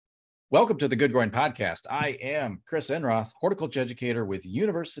Welcome to the Good Growing Podcast. I am Chris Enroth, horticulture educator with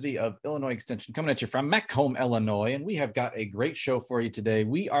University of Illinois Extension, coming at you from Macomb, Illinois, and we have got a great show for you today.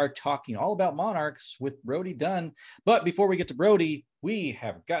 We are talking all about monarchs with Brodie Dunn, but before we get to Brodie, we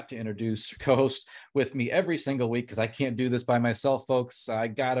have got to introduce co-host with me every single week because I can't do this by myself, folks. I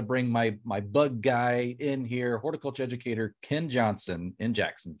got to bring my bug guy in here, horticulture educator Ken Johnson in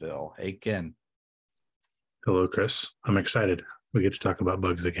Jacksonville. Hey, Ken. Hello, Chris. I'm excited. We get to talk about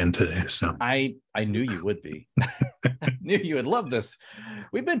bugs again today. So I knew you would be. I knew you would love this.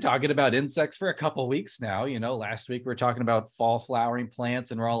 We've been talking about insects for a couple of weeks now. You know, last week we were talking about fall flowering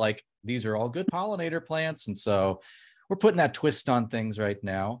plants, and we're all like, these are all good pollinator plants. And so we're putting that twist on things right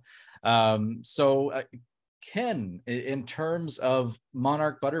now. Ken, in terms of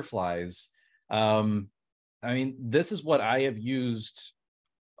monarch butterflies, I mean, this is what I have used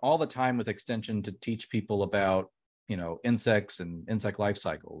all the time with Extension to teach people about, you know, insects and insect life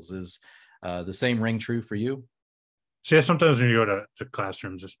cycles. Is the same ring true for you? So yeah, sometimes when you go to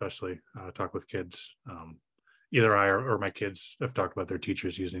classrooms, especially talk with kids, either I or my kids have talked about their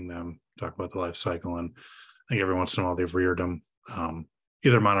teachers using them, talk about the life cycle. And I think every once in a while they've reared them.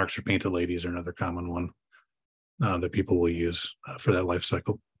 Either monarchs or painted ladies are another common one that people will use for that life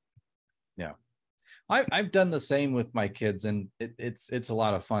cycle. Yeah. I've done the same with my kids, and it's a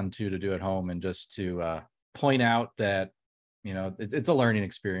lot of fun too to do at home and just to point out that, you know, it's a learning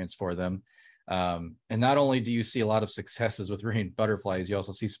experience for them. And not only do you see a lot of successes with rearing butterflies, you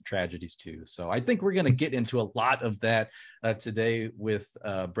also see some tragedies too. So I think we're going to get into a lot of that today with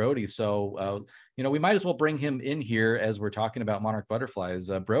Brodie. So, you know, we might as well bring him in here as we're talking about monarch butterflies.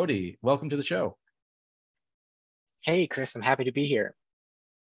 Brodie, welcome to the show. Hey, Chris, I'm happy to be here.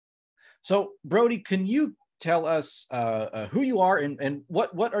 So, Brodie, can you tell us who you are and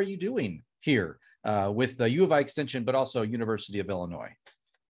what are you doing here with the U of I Extension, but also University of Illinois?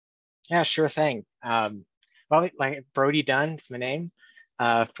 Yeah, sure thing. Well, like Brodie Dunn is my name.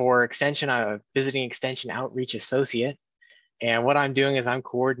 For Extension, I'm a visiting Extension outreach associate. And what I'm doing is I'm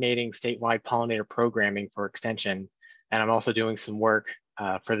coordinating statewide pollinator programming for Extension. And I'm also doing some work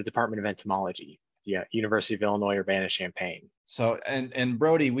for the Department of Entomology, the University of Illinois Urbana-Champaign. So, and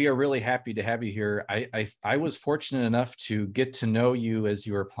Brodie, we are really happy to have you here. I was fortunate enough to get to know you as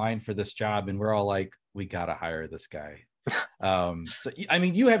you were applying for this job, and we're all like, we got to hire this guy. So, I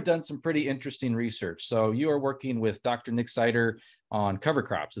mean, you have done some pretty interesting research. So you are working with Dr. Nick Sider on cover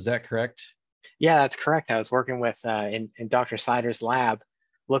crops. Is that correct? Yeah, that's correct. I was working with in Dr. Sider's lab,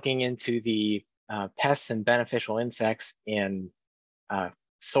 looking into the pests and beneficial insects in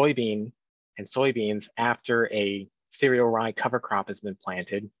soybeans after a cereal rye cover crop has been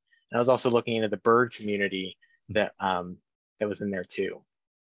planted. And I was also looking into the bird community that was in there too.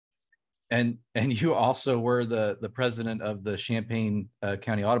 And you also were the president of the Champaign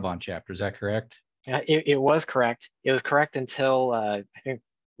County Audubon chapter. Is that correct? It was correct. It was correct until I think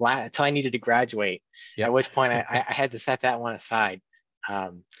until I needed to graduate. Yep. At which point I had to set that one aside.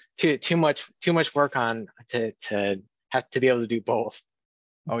 Too much work on to have to be able to do both.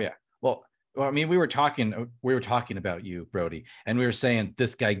 Oh yeah. Well, I mean, we were talking about you, Brodie, and we were saying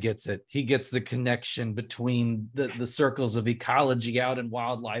this guy gets it. He gets the connection between the circles of ecology out in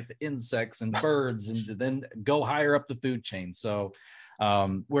wildlife, insects and birds, and then go higher up the food chain. So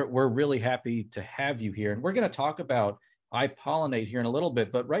we're really happy to have you here. And we're going to talk about I-Pollinate here in a little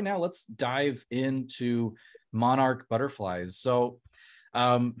bit. But right now, let's dive into monarch butterflies. So,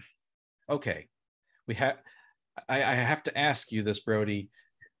 okay, I have to ask you this, Brodie.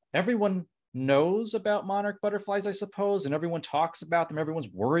 Everyone knows about monarch butterflies, I suppose, and everyone talks about them. Everyone's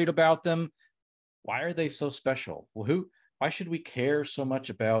worried about them. Why are they so special? Well, why should we care so much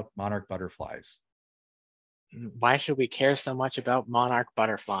about monarch butterflies? Why should we care so much about monarch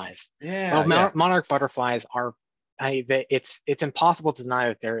butterflies? Yeah, well, monarch butterflies are, it's impossible to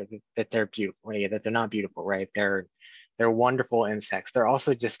deny that they're beautiful, that they're not beautiful, right? They're wonderful insects. They're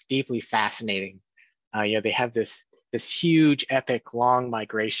also just deeply fascinating. You know, they have this huge, epic, long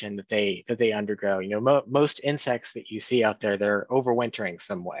migration that they undergo. You know, most insects that you see out there, they're overwintering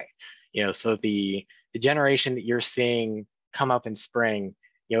some way. You know, so the generation that you're seeing come up in spring,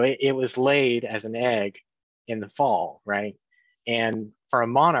 you know, it was laid as an egg in the fall, right? And for a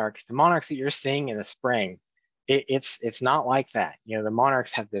monarch, the monarchs that you're seeing in the spring, it's not like that. You know, the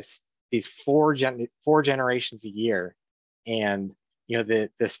monarchs have these four generations a year, and you know,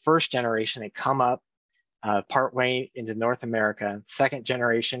 this first generation, they come up partway into North America. Second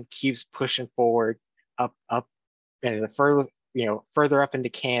generation keeps pushing forward up, and further up into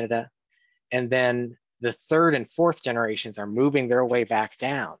Canada. And then the third and fourth generations are moving their way back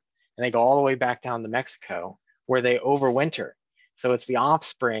down, and they go all the way back down to Mexico, where they overwinter. So it's the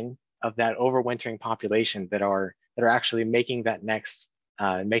offspring of that overwintering population that are actually making that next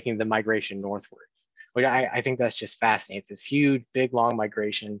making the migration northwards. Which I think that's just fascinating. It's this huge, big, long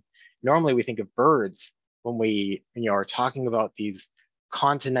migration. Normally, we think of birds when we are talking about these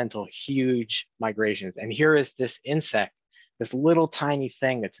continental, huge migrations, and here is this insect, this little tiny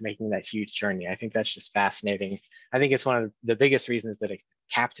thing that's making that huge journey. I think that's just fascinating. I think it's one of the biggest reasons that it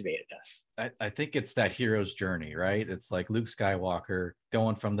captivated us. I think it's that hero's journey, right? It's like Luke Skywalker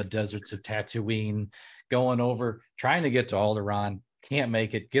going from the deserts of Tatooine, going over, trying to get to Alderaan, can't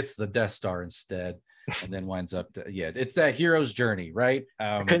make it, gets the Death Star instead, and then winds up, it's that hero's journey, right?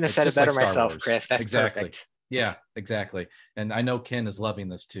 I couldn't have said it better myself, Chris. That's exactly. Perfect. Yeah, exactly. And I know Ken is loving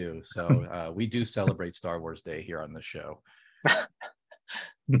this too. So we do celebrate Star Wars Day here on the show.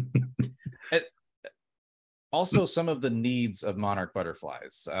 Also, some of the needs of monarch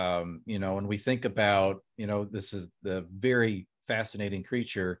butterflies. When we think about, this is the very fascinating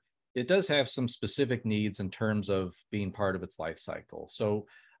creature, it does have some specific needs in terms of being part of its life cycle. So,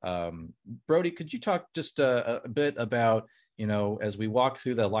 Brodie, could you talk just a bit about, as we walk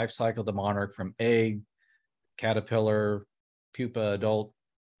through the life cycle of the monarch from egg, caterpillar, pupa, adult?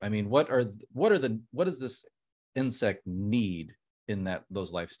 I mean, what does this insect need in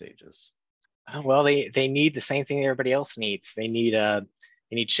those life stages? Well, they need the same thing everybody else needs. They need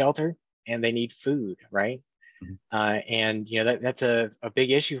shelter and they need food, right? Mm-hmm. And that's a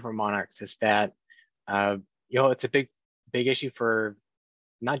big issue for monarchs, is that it's a big issue for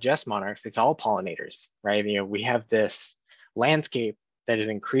not just monarchs, it's all pollinators, right? We have this landscape that is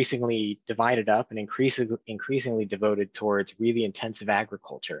increasingly divided up and increasingly devoted towards really intensive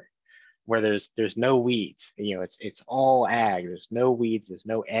agriculture, where there's no weeds. It's all ag. There's no weeds. There's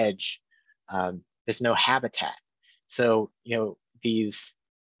no edge. There's no habitat. So these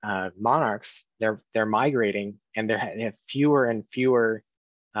monarchs, they're migrating, and they have fewer and fewer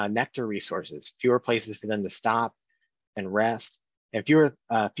nectar resources, fewer places for them to stop and rest, and fewer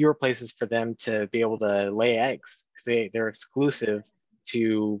places for them to be able to lay eggs, because they're exclusive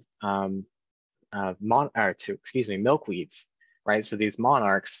to milkweeds, right? So these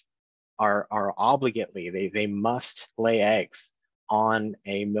monarchs are obligately, they must lay eggs on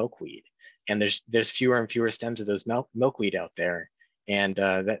a milkweed, and there's fewer and fewer stems of those milkweed out there, and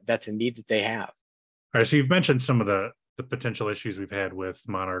that's a need that they have. All right, so you've mentioned some of the potential issues we've had with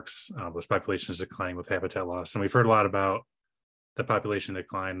monarchs, those populations declining with habitat loss, and we've heard a lot about the population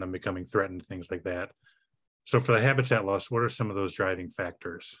decline, them becoming threatened, things like that. So for the habitat loss, what are some of those driving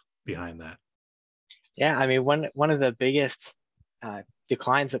factors behind that? Yeah, I mean, one of the biggest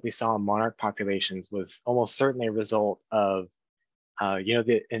declines that we saw in monarch populations was almost certainly a result of,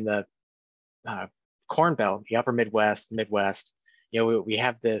 in the Corn Belt, the upper Midwest, we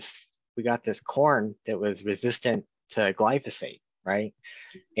got this corn that was resistant to glyphosate, right?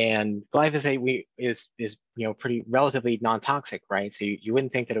 And glyphosate is pretty relatively non-toxic, right? So you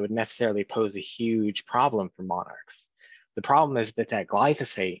wouldn't think that it would necessarily pose a huge problem for monarchs. The problem is that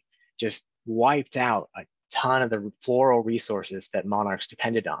glyphosate just wiped out a ton of the floral resources that monarchs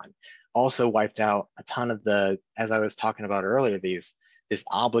depended on. Also wiped out a ton of as I was talking about earlier, this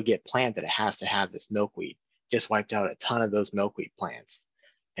obligate plant that it has to have, this milkweed, just wiped out a ton of those milkweed plants.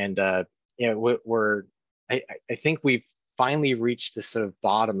 And I think we've finally reached the sort of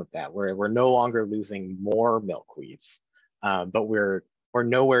bottom of that, where we're no longer losing more milkweeds, but we're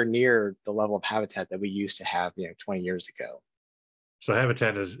nowhere near the level of habitat that we used to have 20 years ago. So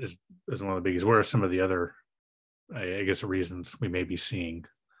habitat is one of the biggest. What are some of the other, I guess, reasons we may be seeing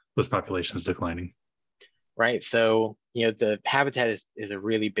those populations declining? Right. So the habitat is a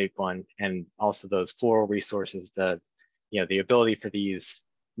really big one, and also those floral resources, the ability for these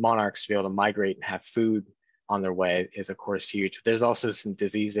monarchs to be able to migrate and have food on their way is of course huge. There's also some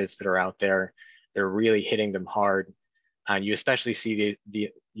diseases that are out there that are really hitting them hard, and you especially see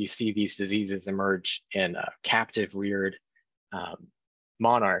these diseases emerge in captive reared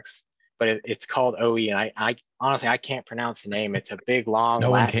monarchs, but it's called OE, and I honestly I can't pronounce the name. It's a big long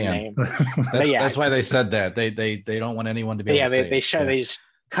Latin name. That's why they said that they don't want anyone to be able to say it. They just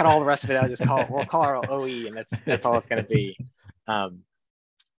cut all the rest of it out. We'll call it OE, and that's all it's going to be. But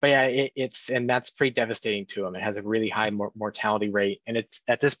yeah, and that's pretty devastating to them. It has a really high mortality rate, and it's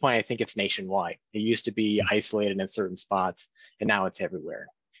at this point I think it's nationwide. It used to be isolated in certain spots, and now it's everywhere.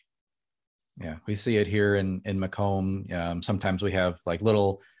 Yeah, we see it here in Macomb. Sometimes we have like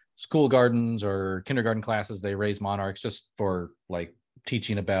little school gardens or kindergarten classes. They raise monarchs just for like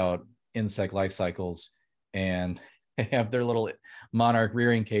teaching about insect life cycles, and they have their little monarch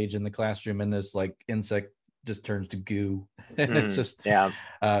rearing cage in the classroom, and this like insect just turns to goo. And it's just, yeah.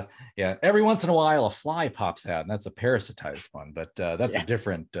 Yeah. Every once in a while, a fly pops out, and that's a parasitized one, but that's a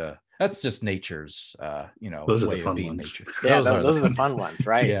different, that's just nature's, those are the way of fun being ones. nature. Yeah, those are the fun ones,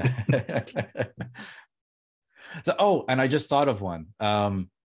 right? Yeah. So, and I just thought of one.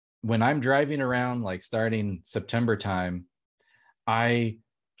 When I'm driving around, like starting September time, I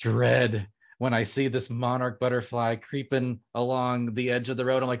dread when I see this monarch butterfly creeping along the edge of the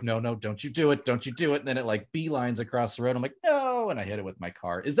road. I'm like, no, don't you do it. Don't you do it. And then it like beelines across the road. I'm like, no. And I hit it with my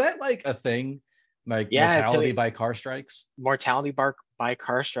car. Is that like a thing? Like mortality by car strikes? Mortality by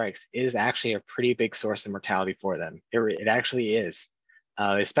car strikes is actually a pretty big source of mortality for them. It actually is,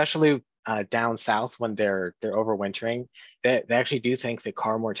 especially down south when they're overwintering. They actually do think that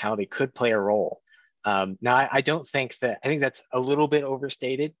car mortality could play a role. Now, I don't think that, I think that's a little bit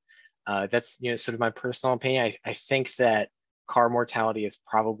overstated. That's sort of my personal opinion. I think that car mortality is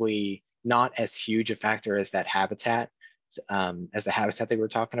probably not as huge a factor as that habitat, as the habitat that we were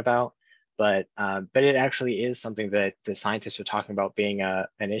talking about. But it actually is something that the scientists are talking about being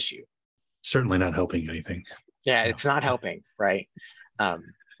an issue. Certainly not helping anything. Yeah, it's not helping, right? But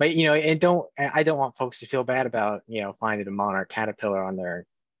I don't want folks to feel bad about finding a monarch caterpillar on their,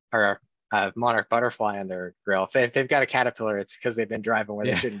 or a monarch butterfly on their grill. If they've got a caterpillar, it's because they've been driving where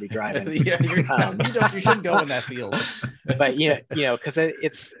they shouldn't be driving. Yeah, you shouldn't go in that field. But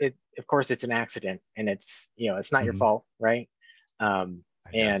because of course it's an accident, and it's not your fault, right?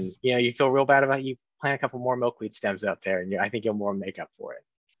 And you feel real bad about it. You plant a couple more milkweed stems out there, and I think you'll more make up for it.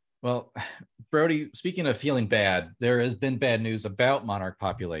 Well, Brodie, speaking of feeling bad, there has been bad news about monarch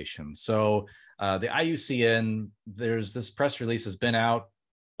populations. So the IUCN, there's this press release has been out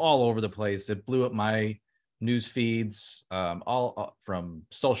all over the place. It blew up my news feeds, all from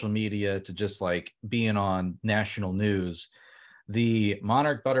social media to just like being on national news. The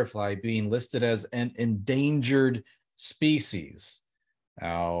monarch butterfly being listed as an endangered species.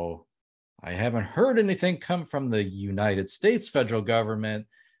 Now, I haven't heard anything come from the United States federal government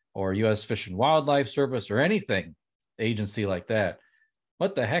or U.S. Fish and Wildlife Service or anything agency like that.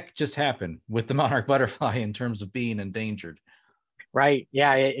 What the heck just happened with the monarch butterfly in terms of being endangered? Right.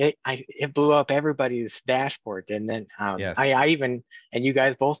 Yeah. It blew up everybody's dashboard, and then yes. I even, and you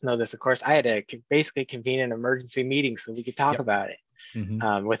guys both know this, of course, I had to basically convene an emergency meeting so we could talk about it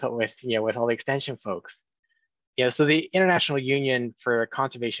with all the extension folks. So the International Union for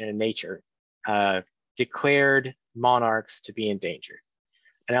Conservation in Nature declared monarchs to be endangered.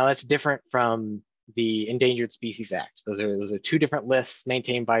 And now that's different from the Endangered Species Act. Those are two different lists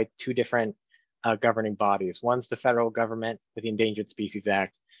maintained by two different governing bodies. One's the federal government with the Endangered Species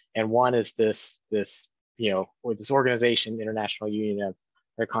Act, and one is this organization, International Union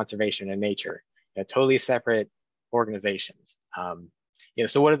for Conservation in Nature. Totally separate organizations.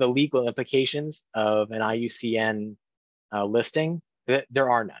 So what are the legal implications of an IUCN listing? There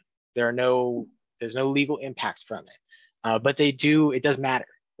are none. There's no legal impact from it, but it does matter,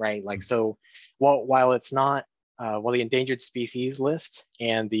 right? Like, so while it's not, while the endangered species list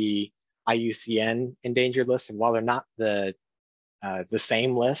and the IUCN endangered list, and while they're not the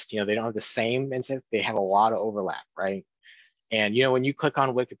same list, they don't have the same instance, they have a lot of overlap, right? And when you click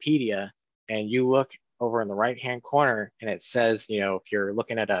on Wikipedia and you look over in the right-hand corner and it says, if you're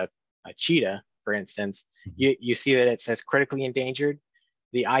looking at a cheetah, for instance, you see that it says critically endangered.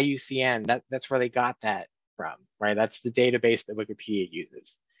 The IUCN, that's where they got that from, right? That's the database that Wikipedia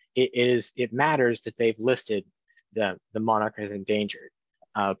uses. It matters that they've listed the monarch as endangered,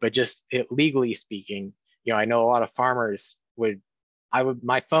 but just legally speaking, I know a lot of farmers I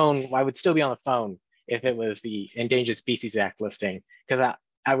would still be on the phone if it was the Endangered Species Act listing, because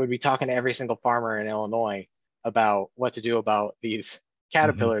I would be talking to every single farmer in Illinois about what to do about these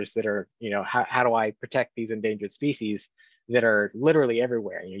caterpillars that are, how do I protect these endangered species that are literally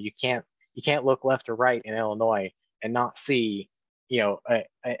everywhere? You can't look left or right in Illinois and not see,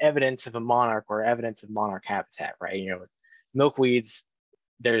 evidence of a monarch or evidence of monarch habitat, right? Milkweeds,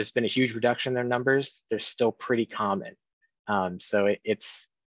 there's been a huge reduction in their numbers. They're still pretty common. So it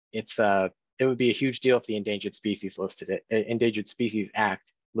would be a huge deal if the Endangered Species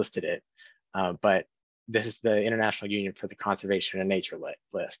Act listed it. But this is the International Union for the Conservation in Nature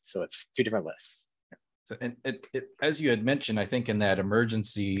list. So it's two different lists. So, and as you had mentioned, I think in that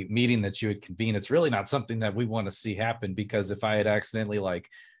emergency meeting that you had convened, it's really not something that we want to see happen, because if I had accidentally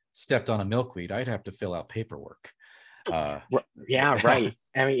stepped on a milkweed, I'd have to fill out paperwork. Yeah, right.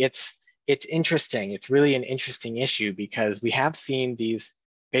 I mean, it's interesting. It's really an interesting issue, because we have seen these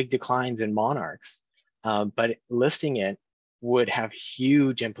big declines in monarchs, but listing it would have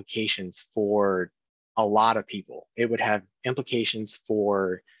huge implications for a lot of people. It would have implications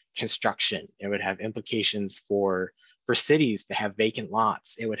for construction. It would have implications for cities to have vacant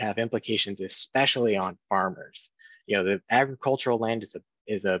lots. It would have implications especially on farmers. The agricultural land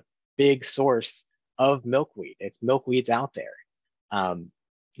is a big source of milkweed. It's milkweeds out there.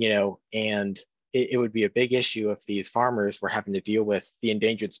 And it would be a big issue if these farmers were having to deal with the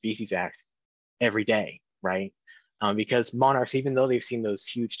Endangered Species Act every day, right? Because monarchs, even though they've seen those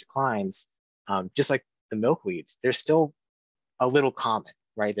huge declines, just like the milkweeds, they're still a little common,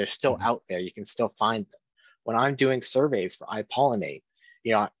 right? They're still out there. You can still find them. When I'm doing surveys for I-Pollinate,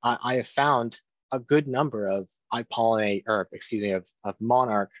 I have found a good number of of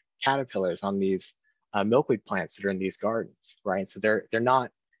monarch caterpillars on these milkweed plants that are in these gardens, right? So they're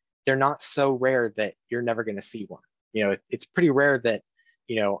not so rare that you're never going to see one. It's pretty rare that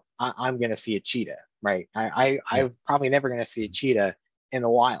I'm going to see a cheetah, right? I'm probably never going to see a cheetah in the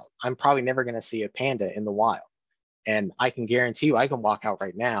wild. I'm probably never going to see a panda in the wild. And I can guarantee you, I can walk out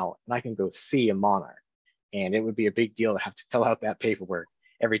right now and I can go see a monarch. And it would be a big deal to have to fill out that paperwork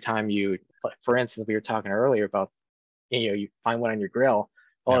every time you, for instance, we were talking earlier about, you find one on your grill.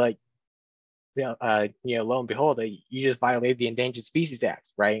 Well, lo and behold, you just violated the Endangered Species Act,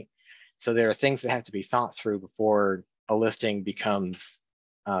 right? So there are things that have to be thought through before a listing becomes,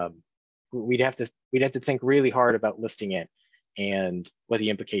 we'd have to think really hard about listing it and what the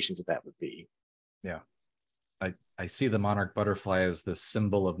implications of that would be. Yeah. I see the monarch butterfly as the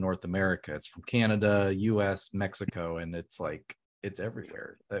symbol of North America. It's from Canada, US, Mexico, and it's like, it's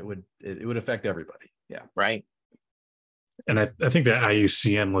everywhere. It would affect everybody. Yeah. Right. And I think that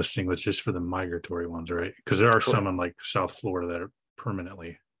IUCN listing was just for the migratory ones, right? Because there are some in like South Florida that are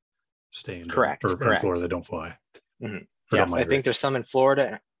permanently staying. Correct. Or in Florida, they don't fly. Mm-hmm. Yeah, I think there's some in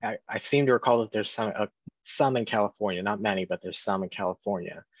Florida. I seem to recall that there's some in California, not many, but there's some in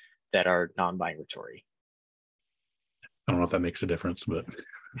California that are non-migratory. I don't know if that makes a difference, but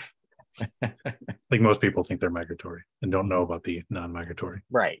I think most people think they're migratory and don't know about the non-migratory.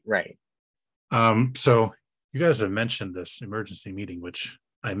 Right. So you guys have mentioned this emergency meeting, which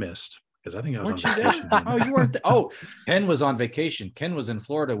I missed because I think I was on vacation. Oh, you weren't. Oh, Ken was on vacation. Ken was in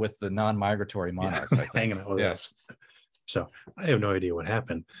Florida with the non-migratory monarchs. I think. Hanging out with us. So I have no idea what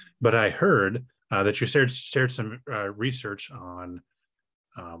happened, but I heard that you shared some research on,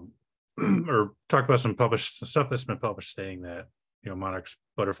 or talked about some published stuff that's been published saying that monarchs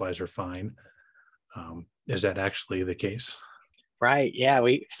butterflies are fine. Is that actually the case? Right. Yeah.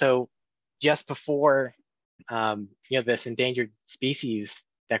 So just before this endangered species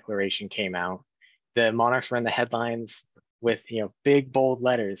declaration came out, the monarchs were in the headlines with big bold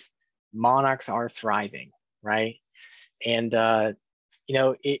letters. Monarchs are thriving, right? And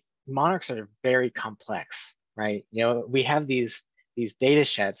monarchs are very complex, right? We have these data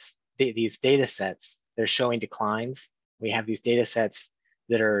sets. These data sets, they're showing declines. We have these data sets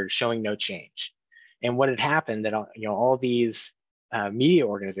that are showing no change. And what had happened that all these media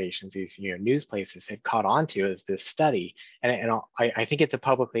organizations, these news places had caught on to is this study, and I think it's a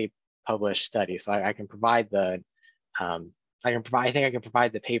publicly published study. So I can provide the I think I can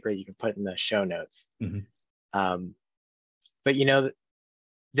provide the paper you can put in the show notes. Mm-hmm. But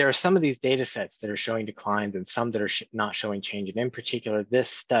there are some of these data sets that are showing declines and some that are not showing change. And in particular, this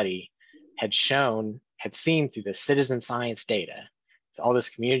study had seen through the citizen science data, so all this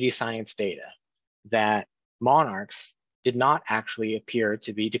community science data, that monarchs did not actually appear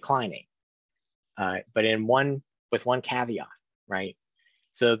to be declining, but with one caveat, right?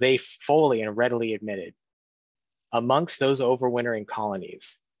 So they fully and readily admitted, amongst those overwintering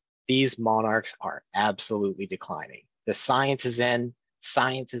colonies, these monarchs are absolutely declining. The science is in,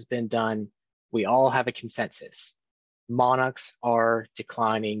 science has been done. We all have a consensus. Monarchs are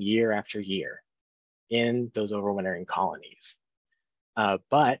declining year after year in those overwintering colonies.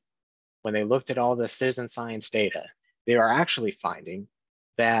 But when they looked at all the citizen science data, they are actually finding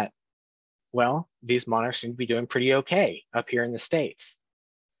that, well, these monarchs seem to be doing pretty okay up here in the States.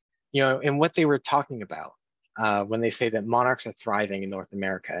 And what they were talking about when they say that monarchs are thriving in North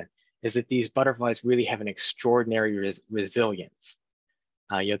America is that these butterflies really have an extraordinary resilience.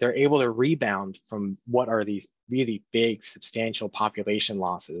 They're able to rebound from what are these really big, substantial population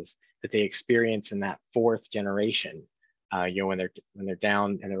losses that they experience in that fourth generation. When they're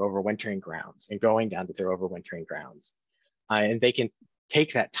down in their overwintering grounds and going down to their overwintering grounds, and they can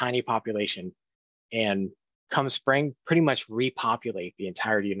take that tiny population and come spring, pretty much repopulate the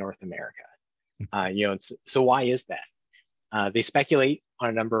entirety of North America. So why is that? They speculate on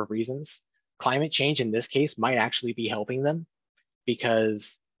a number of reasons. Climate change in this case might actually be helping them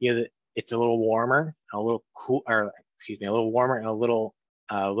because it's a little warmer, a little warmer, and a little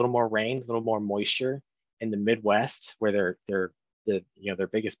more rain, a little more moisture in the Midwest, where they're their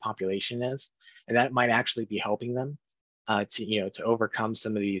biggest population is, and that might actually be helping them to overcome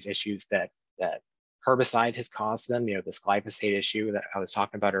some of these issues that herbicide has caused them. This glyphosate issue that I was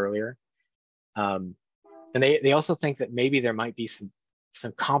talking about earlier. And they also think that maybe there might be some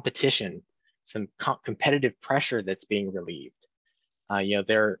competition, some competitive pressure that's being relieved.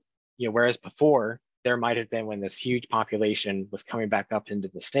 Whereas before there might have been, when this huge population was coming back up into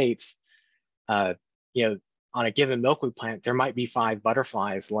the States, on a given milkweed plant, there might be 5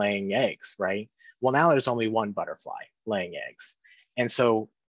 butterflies laying eggs, right? Well, now there's only 1 butterfly laying eggs. And so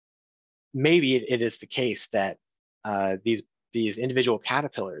maybe it is the case that these individual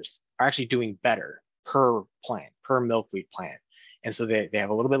caterpillars are actually doing better per plant, per milkweed plant. And so they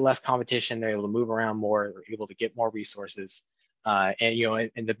have a little bit less competition. They're able to move around more. They're able to get more resources. And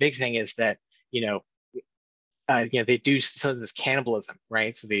the big thing is that, they do some of this cannibalism,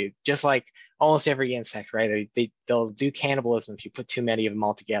 right? So they, just like almost every insect, right? They'll do cannibalism if you put too many of them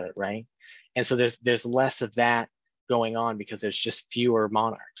all together, right? And so there's less of that going on because there's just fewer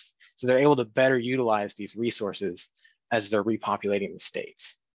monarchs. So they're able to better utilize these resources as they're repopulating the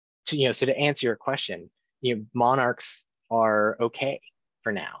states. So to answer your question, monarchs are okay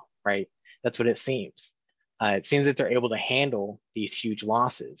for now, right? That's what it seems. It seems that they're able to handle these huge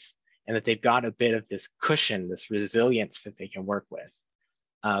losses, and that they've got a bit of this cushion, this resilience that they can work with.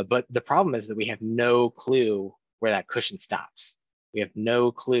 But the problem is that we have no clue where that cushion stops. We have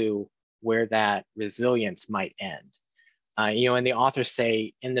no clue where that resilience might end. And the authors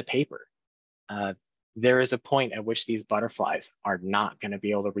say in the paper, there is a point at which these butterflies are not going to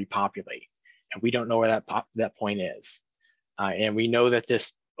be able to repopulate, and we don't know where that point is. And we know that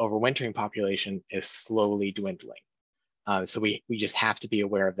this overwintering population is slowly dwindling. So we just have to be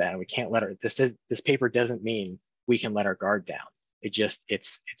aware of that, and we can't let this paper doesn't mean we can let our guard down.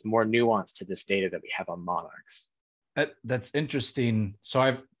 It's more nuanced to this data that we have on monarchs. That's interesting.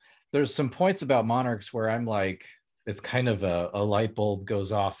 So there's some points about monarchs where I'm like, it's kind of a light bulb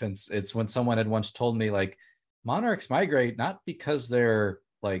goes off, and it's when someone had once told me, like, monarchs migrate not because they're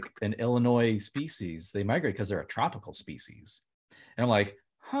like an Illinois species, they migrate because they're a tropical species. And I'm like,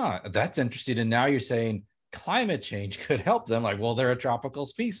 that's interesting. And now you're saying climate change could help them. Like, well, they're a tropical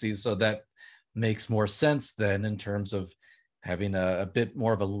species, so that makes more sense then in terms of having a bit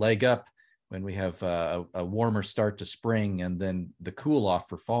more of a leg up when we have a warmer start to spring, and then the cool off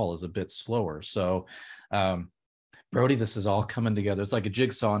for fall is a bit slower. So Brodie, this is all coming together. It's like a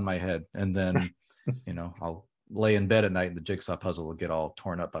jigsaw in my head, and then I'll lay in bed at night and the jigsaw puzzle will get all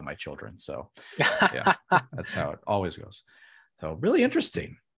torn up by my children. So yeah, that's how it always goes. So really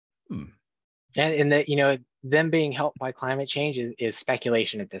interesting. And that, them being helped by climate change is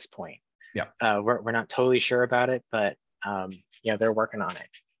speculation at this point. Yeah. We're not totally sure about it, but they're working on it.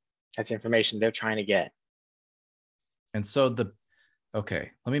 That's information they're trying to get. And so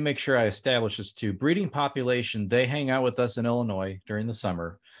okay, let me make sure I establish this too. Breeding population, they hang out with us in Illinois during the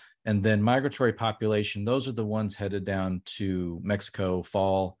summer. And then migratory population, those are the ones headed down to Mexico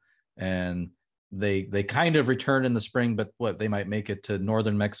fall, and they kind of return in the spring, but they might make it to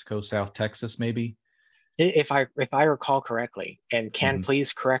northern Mexico, South Texas, maybe. If I recall correctly, and Ken,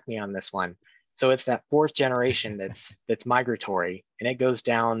 please correct me on this one. So it's that 4th generation that's migratory, and it goes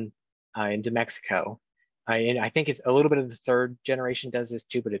down into Mexico. And I think it's a little bit of the 3rd generation does this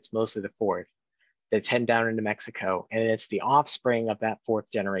too, but it's mostly the 4th that's heading down into Mexico. And it's the offspring of that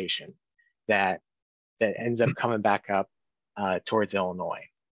 4th generation that ends up coming back up towards Illinois.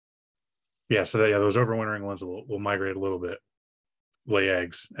 Yeah, so those overwintering ones will migrate a little bit, lay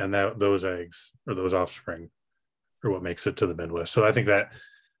eggs, and those eggs or those offspring are what makes it to the Midwest. So I think that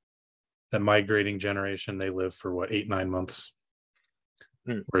migrating generation, they live for 8-9 months,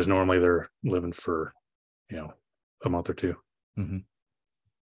 whereas normally they're living for a month or 2. Mm-hmm.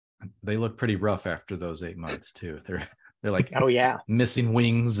 They look pretty rough after those 8 months too. They're like, oh yeah, missing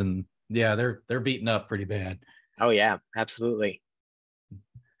wings, and yeah, they're beaten up pretty bad. Oh yeah, absolutely.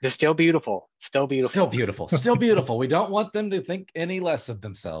 They're still beautiful. Still beautiful. We don't want them to think any less of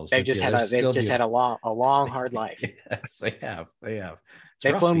themselves. They've just had a long, hard life. Yes, they have.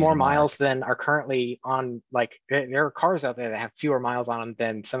 They've flown more miles than are currently on. Like, there are cars out there that have fewer miles on them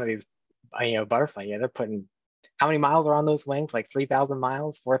than some of these, butterfly. Yeah, they're putting. How many miles are on those wings? Like 3,000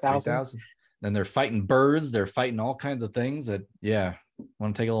 miles, 4,000. Then they're fighting birds. They're fighting all kinds of things that,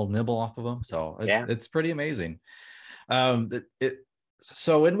 want to take a little nibble off of them. So it's pretty amazing.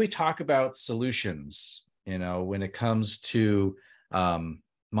 So when we talk about solutions, when it comes to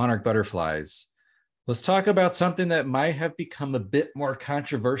monarch butterflies, let's talk about something that might have become a bit more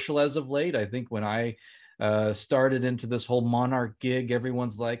controversial as of late. I think when I started into this whole monarch gig.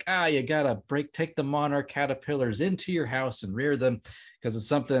 Everyone's like, you gotta take the monarch caterpillars into your house and rear them, because it's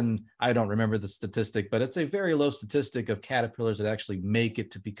something, I don't remember the statistic, but it's a very low statistic of caterpillars that actually make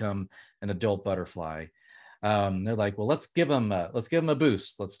it to become an adult butterfly. They're like, well, let's give them a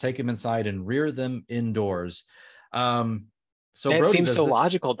boost. Let's take them inside and rear them indoors. So It Brodie, seems so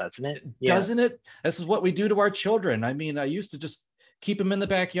logical, doesn't it? Yeah. Doesn't it? This is what we do to our children. I mean, I used to just keep them in the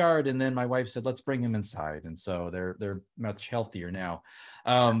backyard, and then my wife said, let's bring them inside. And so they're much healthier now.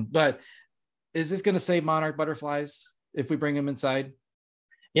 But is this going to save monarch butterflies if we bring them inside?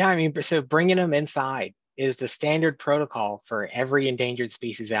 Yeah, I mean, so bringing them inside is the standard protocol for every endangered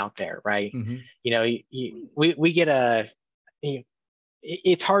species out there, right? Mm-hmm. You know, we get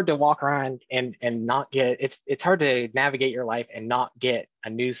it's hard to walk around and not get, it's hard to navigate your life and not get a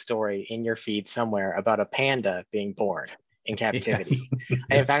news story in your feed somewhere about a panda being born in captivity. Yes.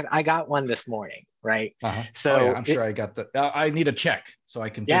 And in fact, I got one this morning, right? Uh-huh. So yeah, I'm sure I got that. I need a check so I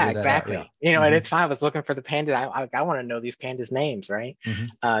can figure yeah, that exactly. out. You know, Mm-hmm. and it's fine. I was looking for the panda. I want to know these pandas' names, right?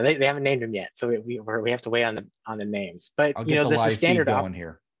 Mm-hmm. They haven't named them yet, so we have to wait on the names. But I'll you get know, the this is live standard feed going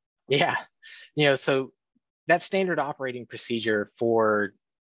here. Yeah, you know, so that's standard operating procedure for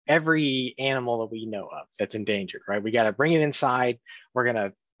every animal that we know of that's endangered, right? We got to bring it inside. We're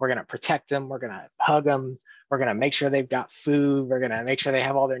gonna protect them. We're gonna hug them. We're gonna make sure they've got food. We're gonna make sure they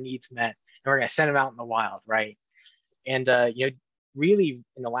have all their needs met, and we're gonna send them out in the wild, right? And you know, really,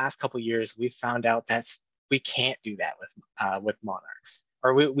 in the last couple of years, we've found out we can't do that with monarchs,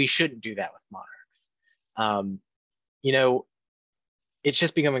 or we shouldn't do that with monarchs. You know, it's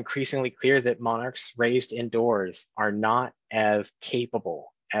just become increasingly clear that monarchs raised indoors are not as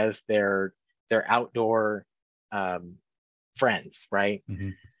capable as their outdoor friends, right?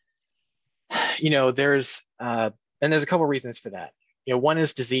 Mm-hmm. You know, there's a couple of reasons for that. You know, one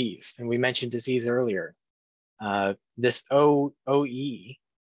is disease, and we mentioned disease earlier. This OE,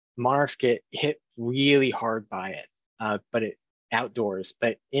 monarchs get hit really hard by it, but outdoors,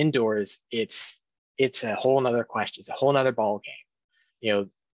 but indoors, it's a whole nother question. It's a whole nother ball game. You know,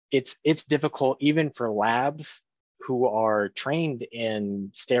 it's difficult even for labs who are trained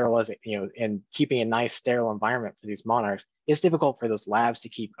in sterilizing, you know, and keeping a nice sterile environment for these monarchs. It's difficult for those labs to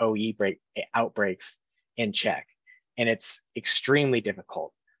keep OE outbreaks in check, and it's extremely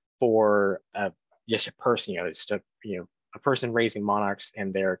difficult for just a person, a person raising monarchs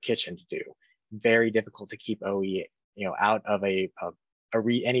in their kitchen to do. Very difficult to keep OE, you know, out of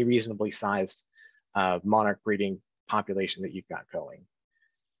any reasonably sized monarch breeding population that you've got going.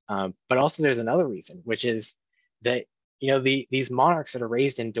 But also there's another reason, which is that, you know, these monarchs that are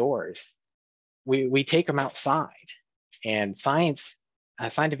raised indoors, we take them outside, and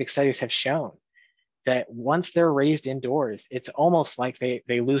scientific studies have shown that once they're raised indoors, it's almost like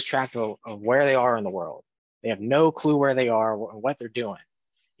they lose track of where they are in the world. They have no clue where they are or what they're doing.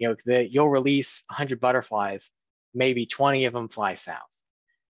 You know, you'll release 100 butterflies, maybe 20 of them fly south.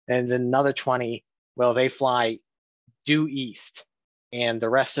 And then another 20, well, they fly due east. And the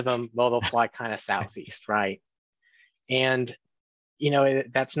rest of them, well, they'll fly kind of southeast, right? And, you know,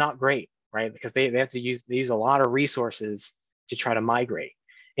 that's not great, right? Because they have to use a lot of resources to try to migrate.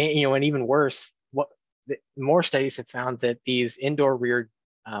 And, you know, and even worse, more studies have found that these indoor reared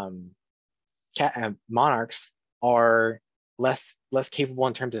monarchs are less capable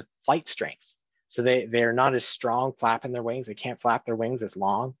in terms of flight strength. So they're not as strong flapping their wings. They can't flap their wings as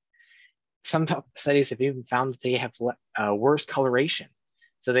long. Some studies have even found that they have worse coloration.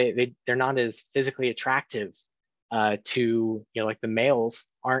 So they're not as physically attractive to, you know, like the males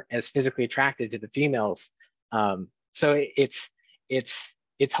aren't as physically attractive to the females. So it's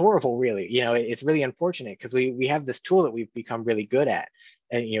horrible, really. You know, it's really unfortunate because we have this tool that we've become really good at,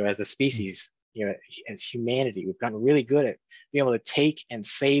 and, you know, as a species, you know, as humanity, we've gotten really good at being able to take and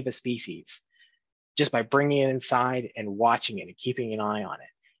save a species just by bringing it inside and watching it and keeping an eye on it.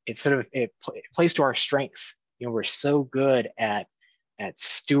 It plays to our strengths. You know, we're so good at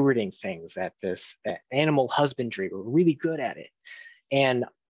stewarding things, at animal husbandry. We're really good at it. And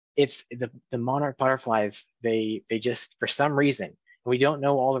it's the monarch butterflies, they just, for some reason, we don't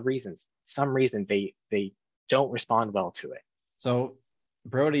know all the reasons, some reason they don't respond well to it. So,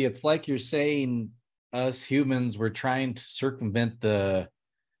 Brodie, it's like you're saying us humans were trying to circumvent the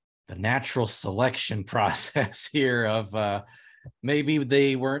natural selection process here of maybe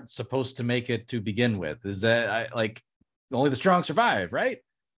they weren't supposed to make it to begin with. Is that like only the strong survive, right?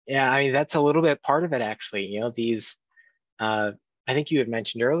 Yeah, I mean, that's a little bit part of it, actually. You know, these I think you had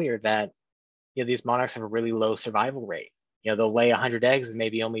mentioned earlier that, you know, these monarchs have a really low survival rate. You know, they'll lay 100 eggs and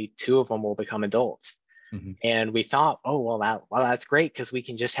maybe only 2 of them will become adults. Mm-hmm. And we thought, oh, well, that's great because we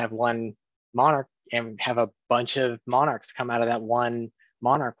can just have one monarch and have a bunch of monarchs come out of that one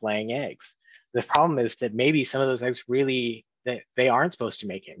monarch laying eggs. The problem is that maybe some of those eggs really, that they aren't supposed to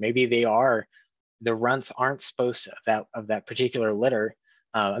make it. Maybe they are, the runts aren't supposed to, of that particular litter.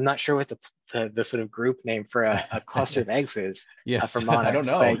 I'm not sure what the sort of group name for a cluster of eggs is. Yes, for monarchs, I don't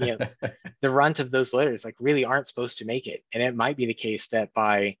know. but you know, the runt of those litters like really aren't supposed to make it. And it might be the case that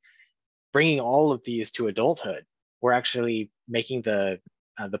by bringing all of these to adulthood, we're actually making the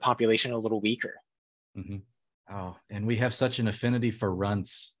population a little weaker. Mm-hmm. Oh, and we have such an affinity for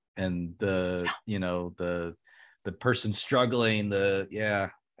runts and the, you know, the person struggling, oh,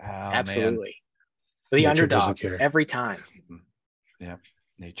 Absolutely. Man. The underdog every time. Yeah,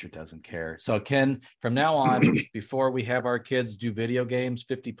 nature doesn't care. So Ken, from now on, before we have our kids do video games,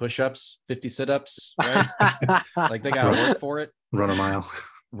 50 push-ups, 50 sit-ups, right? Like they got to work for it. Run a mile.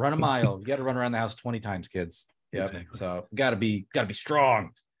 Run a mile. You got to run around the house 20 times, kids. Yep. Exactly. So got to be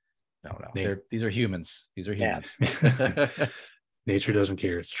strong. No, these are humans. These are humans. Yeah. Nature doesn't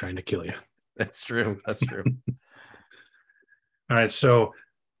care. It's trying to kill you. That's true. That's true. All right. So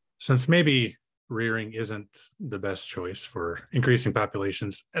since maybe rearing isn't the best choice for increasing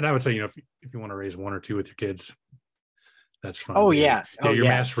populations, and I would say, you know, if you want to raise one or two with your kids, that's fine. Oh yeah. Your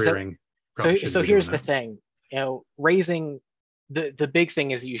mass rearing. So here's the thing. You know, raising the big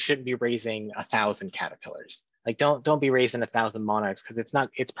thing is you shouldn't be raising 1,000 caterpillars. Like don't be raising 1,000 monarchs, because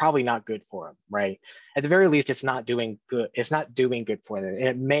it's probably not good for them, right? At the very least, it's not doing good. It's not doing good for them.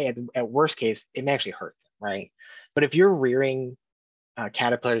 It may, at worst case, it may actually hurt them, right? But if you're rearing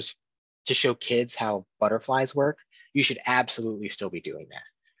caterpillars to show kids how butterflies work, you should absolutely still be doing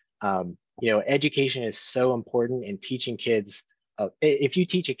that. You know, education is so important in teaching kids. If you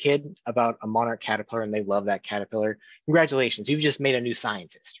teach a kid about a monarch caterpillar and they love that caterpillar, congratulations, you've just made a new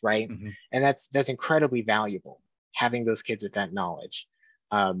scientist, right? Mm-hmm. And that's incredibly valuable, having those kids with that knowledge.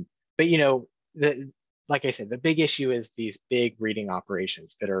 But you know, like I said, the big issue is these big breeding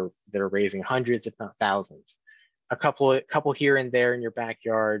operations that are raising hundreds, if not thousands. A couple here and there in your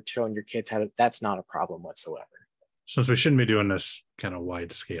backyard, showing your kids how to, that's not a problem whatsoever. Since we shouldn't be doing this kind of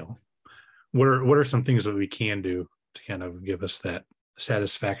wide scale, what are some things that we can do to kind of give us that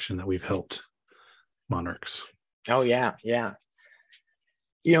satisfaction that we've helped monarchs? Oh yeah.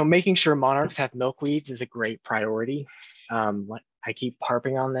 You know, making sure monarchs have milkweeds is a great priority. I keep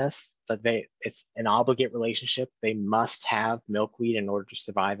harping on this, but it's an obligate relationship. They must have milkweed in order to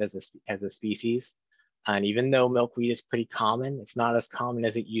survive as a species. And even though milkweed is pretty common, it's not as common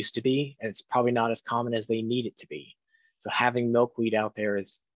as it used to be, and it's probably not as common as they need it to be. So having milkweed out there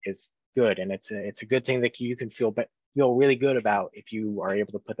is good, and it's a good thing that you can feel really good about if you are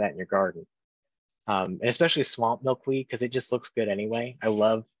able to put that in your garden. And especially swamp milkweed, because it just looks good anyway. I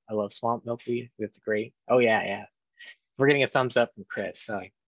love swamp milkweed. It's great. Oh yeah. We're getting a thumbs up from Chris. So,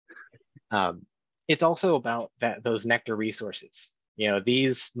 it's also about those nectar resources. You know,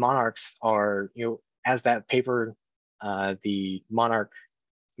 these monarchs are, you know, as that paper, the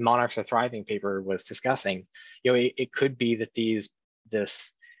Monarchs Are Thriving paper was discussing, you know, it could be that there's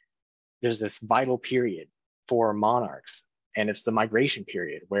this vital period for monarchs, and it's the migration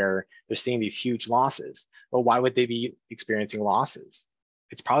period where they're seeing these huge losses. Well, why would they be experiencing losses?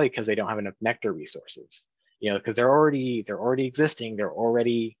 It's probably because they don't have enough nectar resources, you know, because they're already existing. They're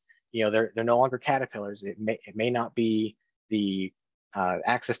already, you know, they're no longer caterpillars. It may not be the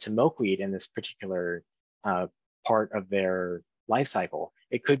access to milkweed in this particular part of their life cycle.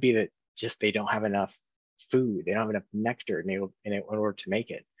 It could be that just they don't have enough food, they don't have enough nectar in order to make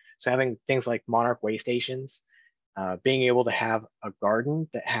it. So having things like monarch way stations, being able to have a garden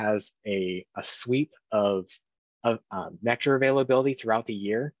that has a sweep of nectar availability throughout the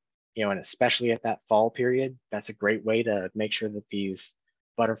year, you know, and especially at that fall period, that's a great way to make sure that these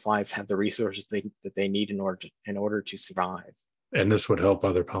butterflies have the resources that they need in order to survive. And this would help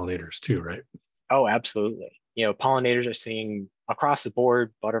other pollinators too, right? Oh, absolutely. You know, pollinators are seeing across the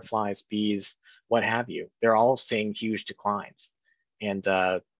board, butterflies, bees, what have you, they're all seeing huge declines. And,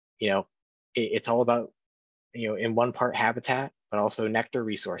 you know, it's all about, you know, in one part habitat, but also nectar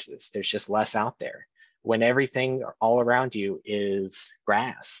resources. There's just less out there. When everything all around you is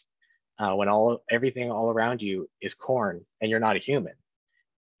grass, when everything all around you is corn, and you're not a human,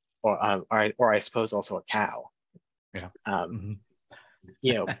 or I suppose also a cow. Yeah.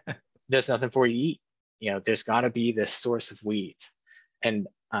 You know, there's nothing for you to eat. You know, there's got to be this source of weeds and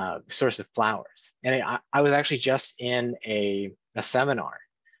source of flowers. And I was actually just in a seminar.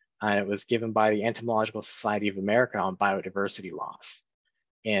 It was given by the Entomological Society of America on biodiversity loss.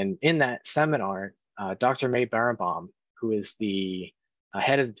 And in that seminar, Dr. May Barenbaum, who is the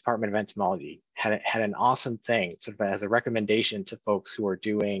head of the Department of Entomology, had an awesome thing sort of as a recommendation to folks who are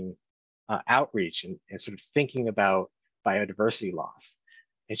doing outreach and sort of thinking about biodiversity loss.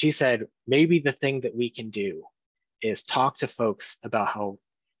 And she said, maybe the thing that we can do is talk to folks about how,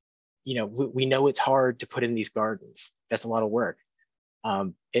 we know it's hard to put in these gardens. That's a lot of work.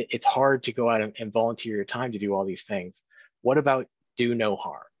 It's hard to go out and volunteer your time to do all these things. What about do no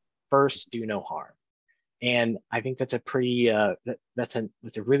harm? First, do no harm. And I think that's a pretty, that's a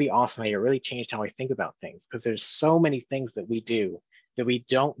really awesome idea. It really changed how I think about things, because there's so many things that we do that we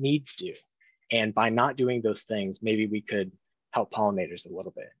don't need to do. And by not doing those things, maybe we could help pollinators a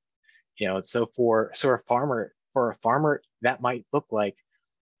little bit. So for a farmer, that might look like,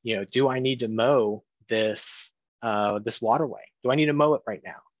 do I need to mow this waterway? Do I need to mow it right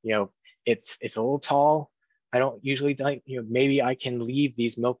now? It's a little tall. I don't usually like, maybe I can leave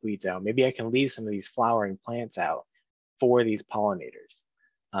these milkweeds out. Maybe I can leave some of these flowering plants out for these pollinators.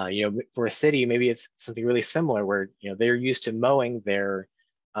 For a city, maybe it's something really similar where, they're used to mowing their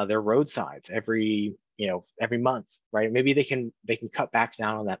roadsides every month, right? Maybe they can cut back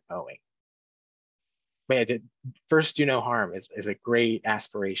down on that mowing. But yeah, first do no harm is a great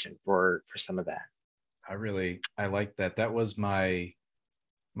aspiration for some of that. I like that. That was my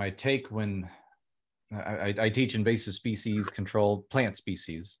take when I teach invasive species controlled plant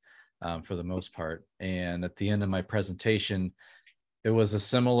species for the most part. And at the end of my presentation, it was a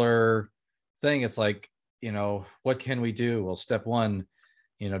similar thing. It's like, what can we do? Well, step one,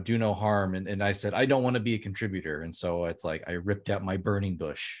 do no harm. And I said, I don't want to be a contributor. And so it's like, I ripped out my burning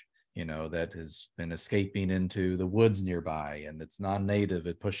bush, that has been escaping into the woods nearby, and it's non-native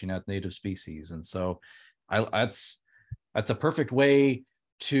at pushing out native species. And so that's a perfect way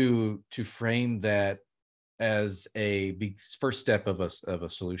to frame that as a big first step of a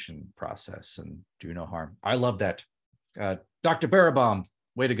solution process, and do no harm. I love that. Dr. Barabom,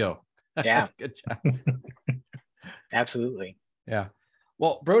 way to go. Yeah. Good job. Absolutely. Yeah.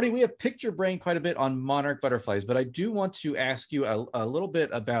 Well, Brodie, we have picked your brain quite a bit on monarch butterflies, but I do want to ask you a little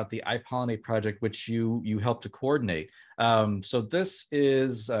bit about the I-Pollinate project, which you helped to coordinate. So this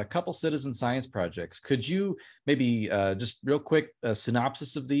is a couple citizen science projects. Could you maybe just real quick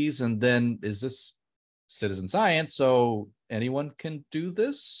synopsis of these, and then is this citizen science, so anyone can do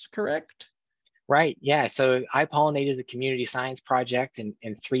this, correct? Right. Yeah. So I-Pollinate is a community science project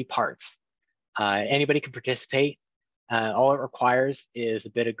in 3 parts. Anybody can participate. All it requires is a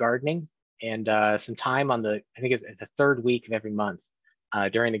bit of gardening and some time on I think it's the 3rd week of every month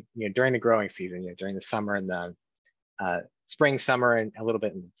during the growing season, during the summer and the spring, summer, and a little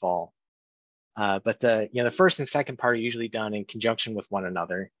bit in the fall. But the first and second part are usually done in conjunction with one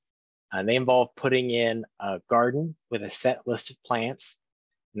another. They involve putting in a garden with a set list of plants.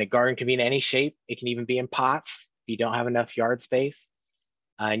 And the garden can be in any shape. It can even be in pots if you don't have enough yard space.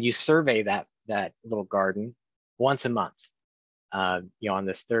 And you survey that little garden once a month, on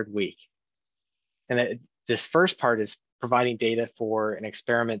this 3rd week. And this first part is providing data for an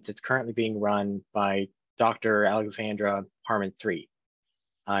experiment that's currently being run by Dr. Alexandra Harmon III.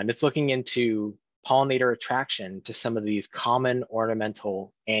 And it's looking into pollinator attraction to some of these common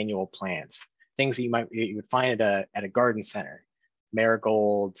ornamental annual plants, things that you would find at a garden center: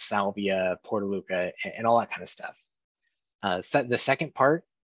 marigold, salvia, portulaca, and all that kind of stuff. The second part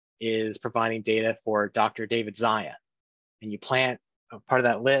is providing data for Dr. David Zaya. And you plant, part of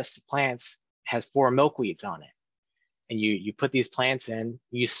that list of plants has 4 milkweeds on it. And you put these plants in,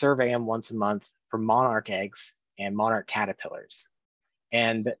 you survey them once a month for monarch eggs and monarch caterpillars.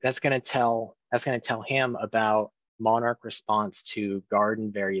 And that's going to tell him about monarch response to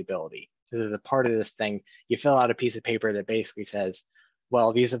garden variability. So there's a part of this thing, you fill out a piece of paper that basically says,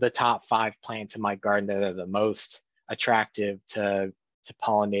 well, these are the top 5 plants in my garden that are the most attractive to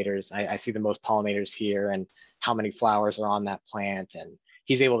pollinators. I see the most pollinators here, and how many flowers are on that plant. And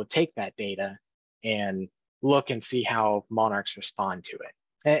he's able to take that data and look and see how monarchs respond to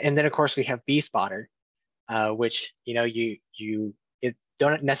it. And then of course we have Bee Spotter, which you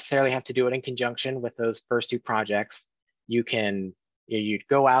don't necessarily have to do it in conjunction with those first 2 projects. You'd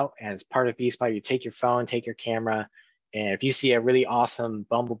go out as part of Bee Spotter, you take your phone, take your camera, and if you see a really awesome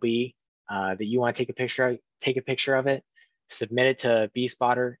bumblebee that you want to take a picture of it, submit it to Bee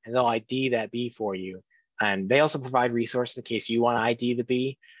Spotter, and they'll ID that bee for you. And they also provide resources in case you want to ID the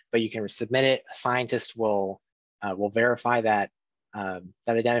bee, but you can submit it. A scientist will verify that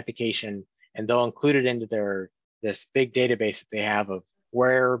identification, and they'll include it into this big database that they have of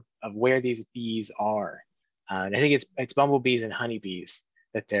where these bees are. And I think it's bumblebees and honeybees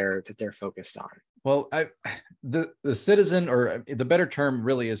that they're focused on. Well, the citizen, or the better term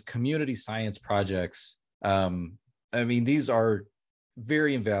really is community science projects. I mean, these are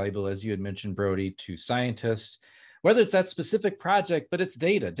very invaluable, as you had mentioned, Brodie, to scientists. whether it's that specific project, but it's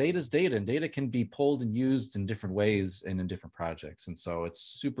data. Data's data, and data can be pulled and used in different ways and in different projects. And so it's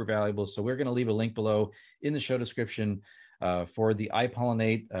super valuable. So we're going to leave a link below in the show description for the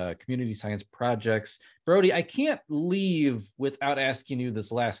I-Pollinate community science projects. Brodie, I can't leave without asking you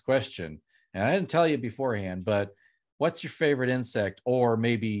this last question. And I didn't tell you beforehand, but what's your favorite insect, or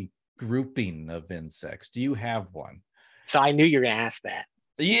maybe grouping of insects? Do you have one? So I knew you were going to ask that.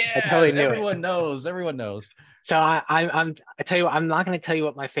 Yeah, I totally knew everyone it. knows. Everyone knows. So I tell you what, I'm not going to tell you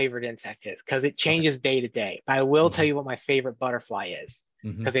what my favorite insect is because it changes day to day. But I will tell you what my favorite butterfly is,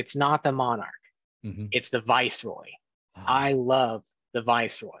 because it's not the monarch. It's the viceroy. I love the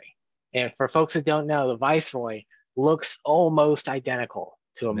viceroy. And for folks that don't know, the viceroy looks almost identical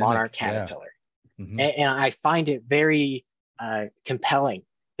to a monarch caterpillar. And I find it very compelling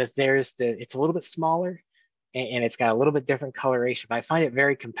that it's a little bit smaller and it's got a little bit different coloration, but I find it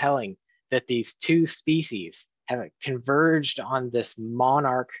very compelling that these two species have converged on this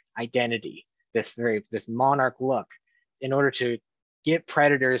monarch identity, this monarch look, in order to get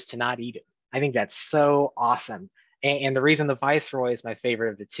predators to not eat it. I think that's so awesome. And the reason the viceroy is my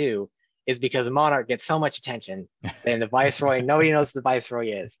favorite of the two is because the monarch gets so much attention, and the viceroy, nobody knows who the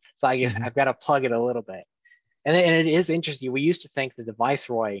viceroy is. So I guess I've got to plug it a little bit. And it is interesting. We used to think that the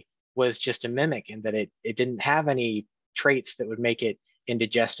viceroy was just a mimic and that it didn't have any traits that would make it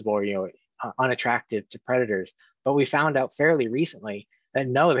indigestible or unattractive to predators. But we found out fairly recently that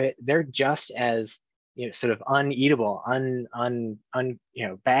no, they're just as sort of uneatable,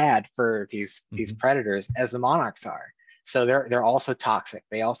 bad for these predators as the monarchs are. So they're also toxic.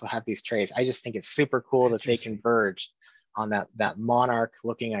 They also have these traits. I just think it's super cool that they converged on that monarch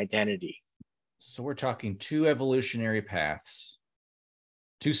looking identity. So we're talking two evolutionary paths,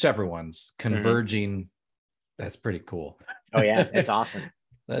 two separate ones converging. That's pretty cool. Oh yeah, it's awesome.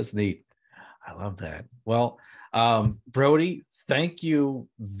 That's neat. I love that. Well, Brodie, thank you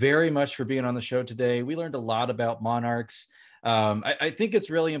very much for being on the show today. We learned a lot about monarchs. I think it's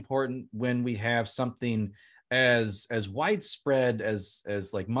really important when we have something as widespread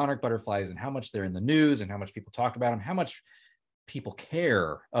as like monarch butterflies, and how much they're in the news and how much people talk about them, how much people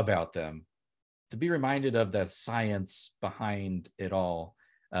care about them, to be reminded of that science behind it all.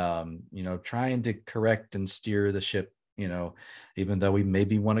 Trying to correct and steer the ship, even though we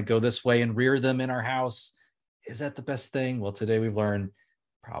maybe want to go this way and rear them in our house. Is that the best thing? Well, today we've learned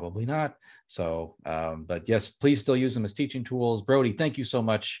probably not. So, but yes, please still use them as teaching tools. Brodie, thank you so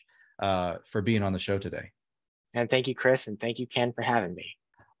much for being on the show today. And thank you, Chris, and thank you, Ken, for having me.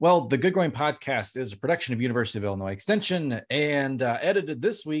 Well, the Good Growing Podcast is a production of University of Illinois Extension and edited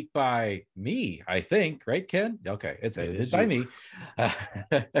this week by me, I think, right, Ken? Okay, it's edited by me.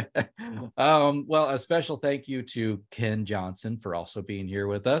 Well, a special thank you to Ken Johnson for also being here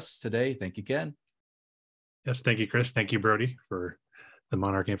with us today. Thank you, Ken. Yes, thank you, Chris. Thank you, Brodie, for the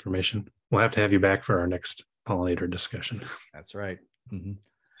monarch information. We'll have to have you back for our next pollinator discussion. That's right.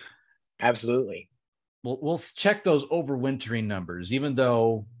 Absolutely. We'll check those overwintering numbers, even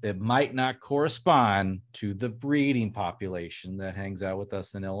though it might not correspond to the breeding population that hangs out with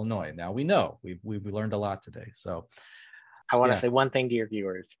us in Illinois. Now we know we've learned a lot today. So I want to say one thing to your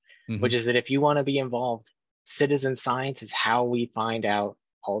viewers, which is that if you want to be involved, citizen science is how we find out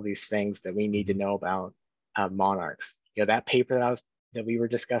all these things that we need to know about monarchs. That paper that we were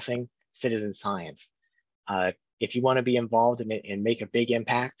discussing, citizen science. If you want to be involved in it and make a big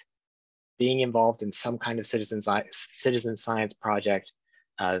impact, being involved in some kind of citizen science project,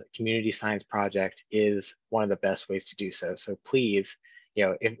 community science project is one of the best ways to do so. So please,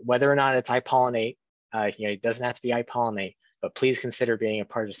 whether or not it's I-Pollinate, it doesn't have to be I-Pollinate, but please consider being a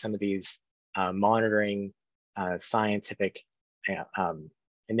part of some of these monitoring scientific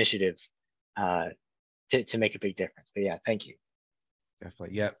initiatives to make a big difference. But yeah, thank you.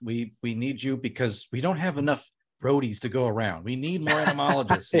 Definitely. Yeah, we need you because we don't have enough Brodies to go around. We need more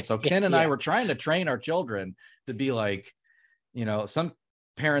entomologists. And so Ken and I were trying to train our children to be like, some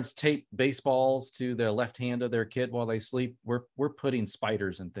parents tape baseballs to the left hand of their kid while they sleep. We're putting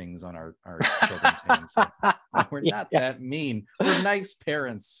spiders and things on our children's hands. So we're not that mean. We're nice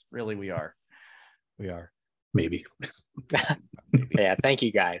parents. Really, we are. Maybe. Yeah, thank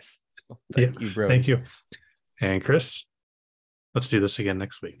you guys. Thank you, bro. Thank you. And Chris, let's do this again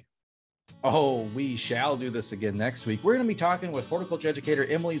next week. Oh, we shall do this again next week. We're going to be talking with horticulture educator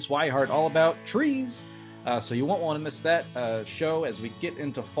Emily Swihart all about trees. So you won't want to miss that show as we get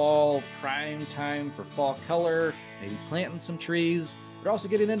into fall, prime time for fall color, maybe planting some trees. We're also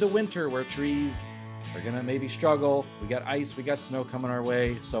getting into winter where trees are going to maybe struggle. We got ice, we got snow coming our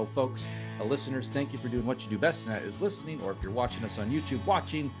way. So folks, listeners, thank you for doing what you do best, and that is listening. Or if you're watching us on YouTube,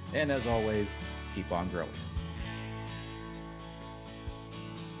 watching. And as always, keep on growing.